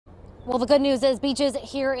Well, the good news is beaches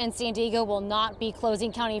here in San Diego will not be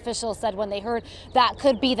closing. County officials said when they heard that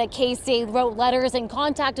could be the case, they wrote letters and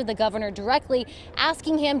contacted the governor directly,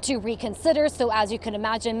 asking him to reconsider. So as you can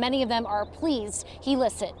imagine, many of them are pleased he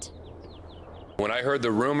listened. When I heard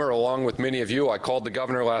the rumor, along with many of you, I called the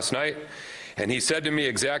governor last night, and he said to me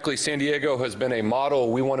exactly, San Diego has been a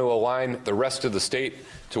model. We want to align the rest of the state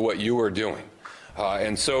to what you are doing.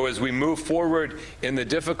 And so as we move forward in the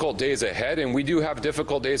difficult days ahead, and we do have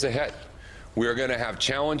difficult days ahead, we are going to have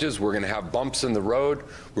challenges, we're going to have bumps in the road,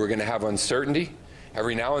 we're going to have uncertainty.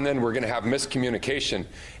 Every now and then we're going to have miscommunication.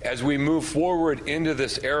 As we move forward into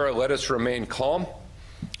this era, let us remain calm,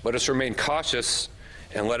 let us remain cautious,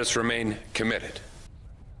 and let us remain committed.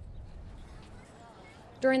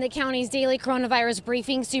 During the county's daily coronavirus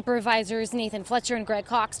briefing, supervisors Nathan Fletcher and Greg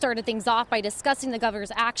Cox started things off by discussing the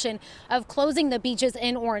governor's action of closing the beaches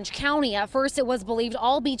in Orange County. At first, it was believed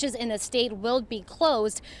all beaches in the state will be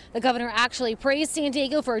closed. The governor actually praised San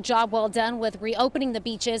Diego for a job well done with reopening the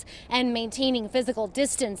beaches and maintaining physical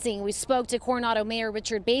distancing. We spoke to Coronado Mayor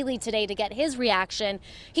Richard Bailey today to get his reaction.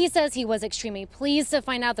 He says he was extremely pleased to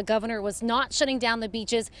find out the governor was not shutting down the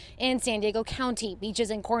beaches in San Diego County.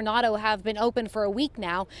 Beaches in Coronado have been open for a week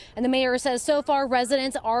now, and the mayor says so far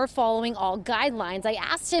residents are following all guidelines. I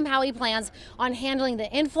asked him how he plans on handling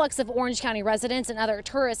the influx of Orange County residents and other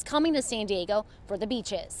tourists coming to San Diego for the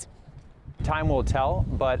beaches. Time will tell,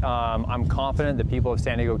 but I'm confident the people of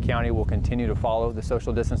San Diego County will continue to follow the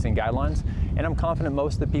social distancing guidelines, and I'm confident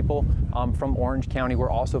most of the people from Orange County were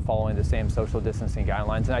also following the same social distancing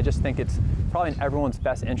guidelines. And I just think it's probably in everyone's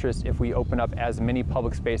best interest if we open up as many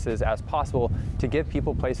public spaces as possible to give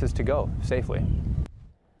people places to go safely.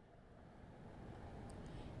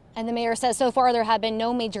 And the mayor says so far there have been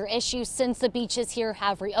no major issues since the beaches here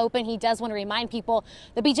have reopened. He does want to remind people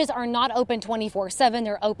the beaches are not open 24/7.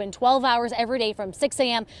 They're open 12 hours every day from 6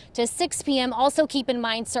 a.m. to 6 p.m. Also keep in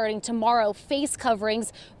mind, starting tomorrow, face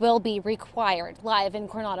coverings will be required. Live in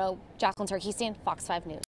Coronado, Jacqueline Sarkeesian, Fox 5 News.